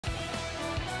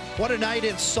What a night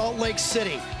in Salt Lake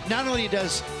City. Not only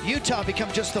does Utah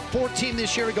become just the fourth team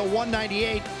this year to go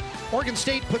 198, Oregon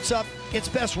State puts up its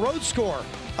best road score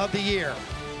of the year.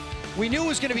 We knew it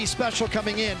was going to be special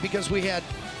coming in because we had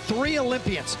 3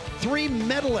 Olympians, 3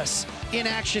 medalists in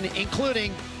action,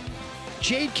 including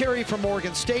Jade Carey from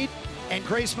Oregon State and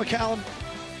Grace McCallum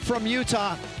from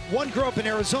Utah. One grew up in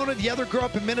Arizona, the other grew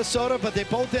up in Minnesota, but they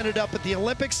both ended up at the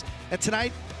Olympics. And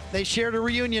tonight, they shared a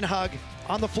reunion hug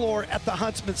on the floor at the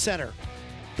Huntsman Center.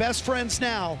 Best friends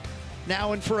now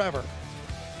and forever.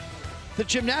 The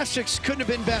gymnastics couldn't have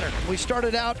been better. We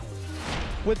started out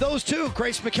with those two,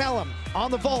 Grace McCallum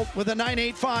on the vault with a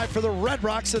 9.85 for the Red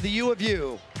Rocks of the U of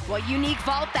U. Well, unique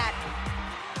vault, that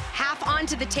half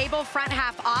onto the table, front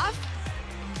half off.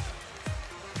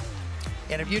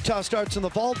 And if Utah starts in the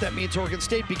vault, that means Oregon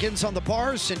State begins on the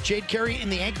bars and Jade Carey in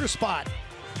the anchor spot.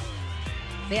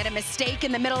 They had a mistake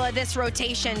in the middle of this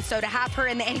rotation, so to have her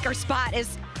in the anchor spot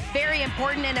is very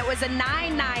important, and it was a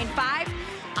 9.95.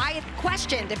 I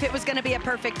questioned if it was going to be a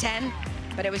perfect 10,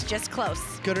 but it was just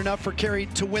close. Good enough for Carey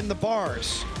to win the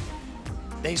bars.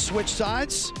 They switch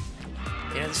sides.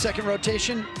 In the second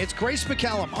rotation, it's Grace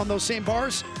McCallum on those same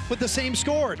bars with the same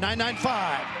score,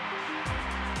 9.95.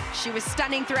 She was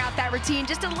stunning throughout that routine,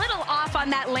 just a little off on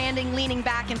that landing, leaning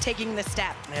back and taking the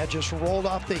step. Yeah, just rolled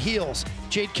off the heels.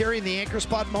 Jade Carey in the anchor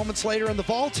spot moments later in the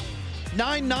vault,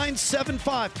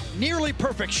 9.975, nearly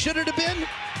perfect. Should it have been?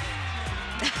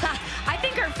 I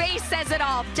think her face says it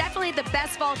all. Definitely the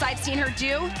best vault I've seen her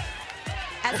do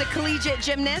as a collegiate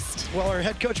gymnast. Well, her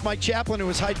head coach, Mike Chaplin, who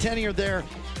was high tenure there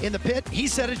in the pit, he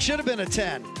said it should have been a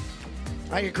 10.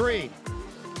 I agree.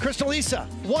 Crystalisa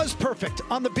was perfect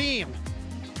on the beam.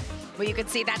 Well, you could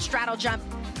see that straddle jump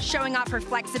showing off her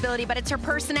flexibility, but it's her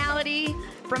personality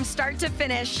from start to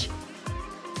finish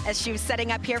as she was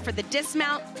setting up here for the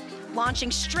dismount, launching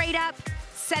straight up,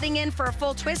 setting in for a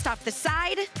full twist off the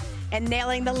side, and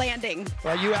nailing the landing.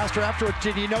 Well, you asked her afterward,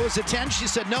 did you know it was a 10? She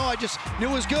said, no, I just knew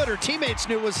it was good. Her teammates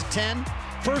knew it was a 10.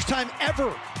 First time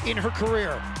ever in her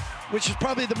career, which is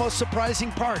probably the most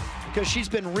surprising part because she's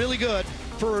been really good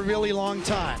for a really long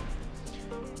time.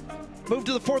 Move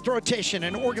to the fourth rotation,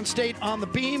 and Oregon State on the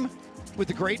beam with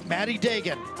the great Maddie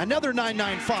Dagan, another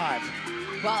 9.95.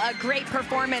 Well, a great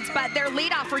performance, but their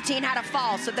leadoff routine had a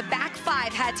fall, so the back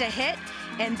 5 had to hit,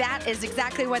 and that is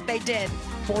exactly what they did.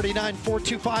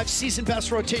 49.425, season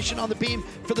best rotation on the beam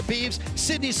for the Beavs.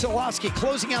 Sydney Solosky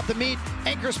closing out the meet,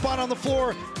 anchor spot on the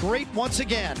floor, great once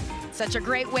again. Such a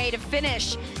great way to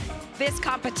finish this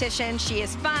competition. She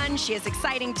is fun, she is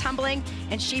exciting tumbling,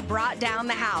 and she brought down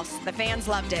the house. The fans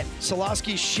loved it.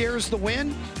 Solosky shares the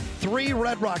win. 3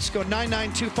 Red Rocks go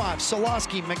 9.925.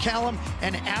 Solosky, McCallum,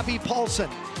 and Abby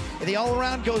Paulson. And the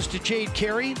all-around goes to Jade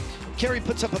Carey. Carey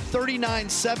puts up a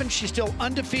 39.7. She's still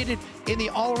undefeated in the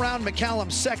all-around.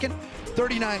 McCallum second,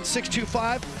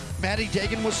 39.625. Maddie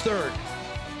Dagan was third.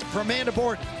 For Amanda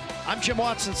Borden, I'm Jim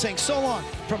Watson saying so long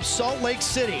from Salt Lake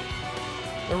City.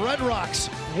 The Red Rocks,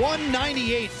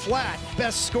 198 flat,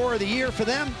 best score of the year for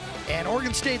them. And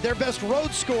Oregon State, their best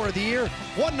road score of the year,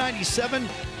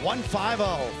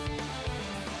 197.150.